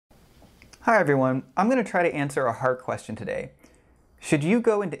Hi everyone, I'm going to try to answer a hard question today. Should you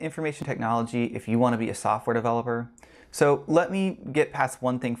go into information technology if you want to be a software developer? So let me get past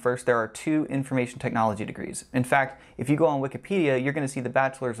one thing first. There are two information technology degrees. In fact, if you go on Wikipedia, you're going to see the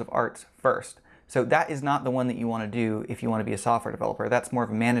Bachelor's of Arts first. So that is not the one that you want to do if you want to be a software developer. That's more of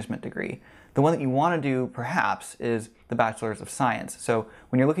a management degree. The one that you want to do, perhaps, is the Bachelor's of Science. So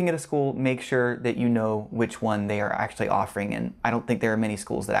when you're looking at a school, make sure that you know which one they are actually offering, and I don't think there are many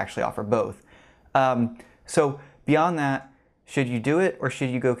schools that actually offer both. So beyond that, should you do it or should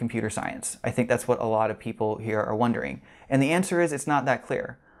you go computer science? I think that's what a lot of people here are wondering. And the answer is it's not that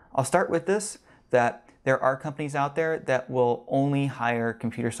clear. I'll start with this, that there are companies out there that will only hire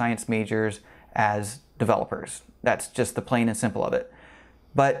computer science majors as developers. That's just the plain and simple of it.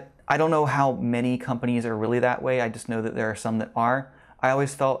 But I don't know how many companies are really that way. I just know that there are some that are. I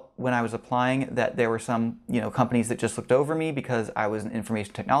always felt when I was applying that there were some, companies that just looked over me because I was an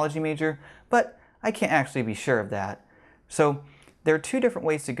information technology major, but I can't actually be sure of that. So there are two different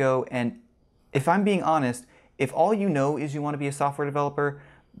ways to go, and if I'm being honest, if all you know is you want to be a software developer,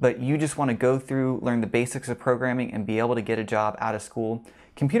 but you just want to go through, learn the basics of programming, and be able to get a job out of school,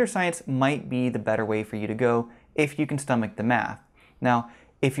 computer science might be the better way for you to go if you can stomach the math. Now,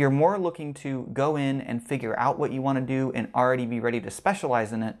 if you're more looking to go in and figure out what you want to do and already be ready to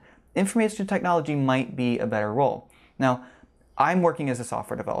specialize in it, information technology might be a better role. Now, I'm working as a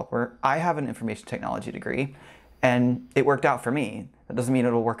software developer. I have an information technology degree, and it worked out for me. That doesn't mean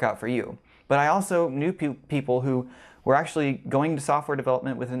it'll work out for you. But I also knew people who were actually going to software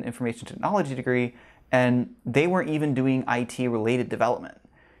development with an information technology degree, and they weren't even doing IT-related development.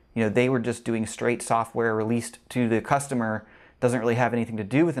 They were just doing straight software released to the customer. Doesn't really have anything to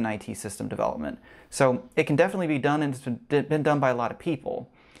do with an IT system development. So it can definitely be done, and it's been done by a lot of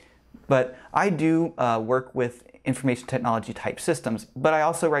people. But I do work with information technology type systems, but I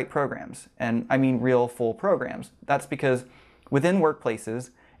also write programs, and I mean real full programs. That's because within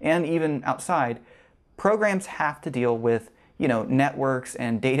workplaces and even outside, programs have to deal with networks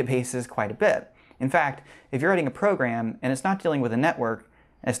and databases quite a bit. In fact, if you're writing a program and it's not dealing with a network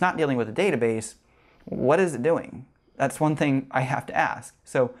and it's not dealing with a database, what is it doing? That's one thing I have to ask.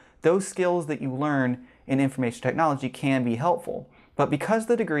 So those skills that you learn in information technology can be helpful, but because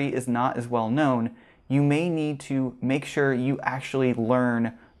the degree is not as well known, you may need to make sure you actually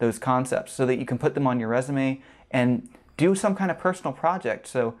learn those concepts so that you can put them on your resume and do some kind of personal project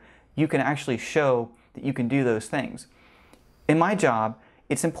so you can actually show that you can do those things. In my job,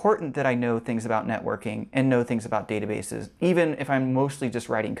 it's important that I know things about networking and know things about databases, even if I'm mostly just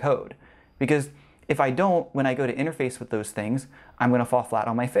writing code. Because if I don't, when I go to interface with those things, I'm going to fall flat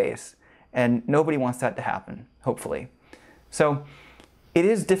on my face. And nobody wants that to happen, hopefully. So it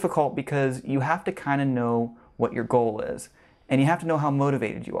is difficult because you have to kind of know what your goal is, and you have to know how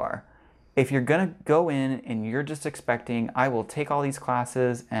motivated you are. If you're going to go in and you're just expecting, I will take all these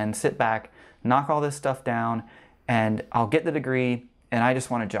classes and sit back, knock all this stuff down, and I'll get the degree, and I just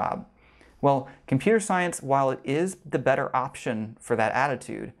want a job. Well, computer science, while it is the better option for that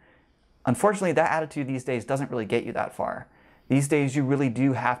attitude, unfortunately, that attitude these days doesn't really get you that far. These days, you really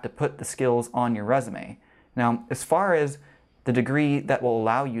do have to put the skills on your resume. Now, as far as the degree that will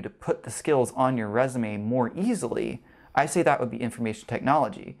allow you to put the skills on your resume more easily, I say that would be information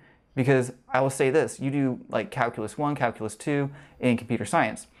technology. Because I will say this, you do like Calculus 1, Calculus 2 in computer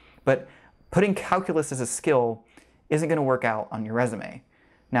science, but putting calculus as a skill isn't going to work out on your resume.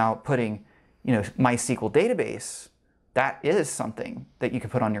 Now, putting MySQL database, that is something that you can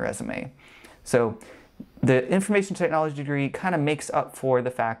put on your resume. So the information technology degree kind of makes up for the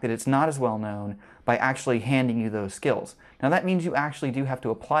fact that it's not as well known by actually handing you those skills. Now that means you actually do have to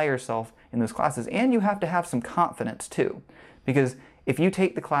apply yourself in those classes, and you have to have some confidence too. Because if you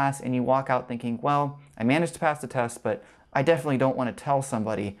take the class and you walk out thinking, well, I managed to pass the test, but I definitely don't want to tell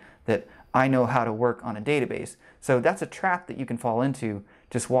somebody that I know how to work on a database. So that's a trap that you can fall into,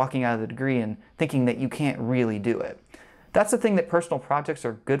 just walking out of the degree and thinking that you can't really do it. That's the thing that personal projects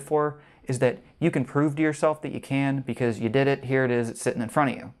are good for, is that you can prove to yourself that you can because you did it, here it is, it's sitting in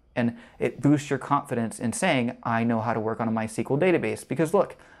front of you. And it boosts your confidence in saying, I know how to work on a MySQL database because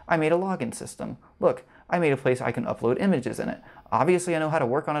look, I made a login system. Look, I made a place I can upload images in it. Obviously, I know how to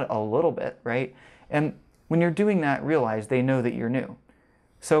work on it a little bit, right? And when you're doing that, realize they know that you're new.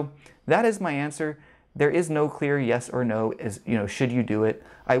 So that is my answer. There is no clear yes or no as, should you do it.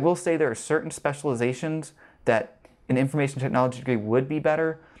 I will say there are certain specializations that an information technology degree would be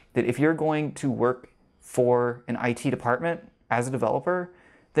better, that if you're going to work for an IT department as a developer,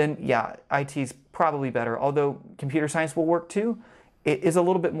 then yeah, IT is probably better. Although computer science will work too, it is a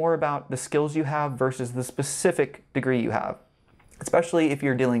little bit more about the skills you have versus the specific degree you have. Especially if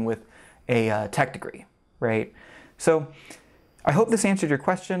you're dealing with a tech degree, right? So I hope this answered your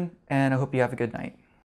question, and I hope you have a good night.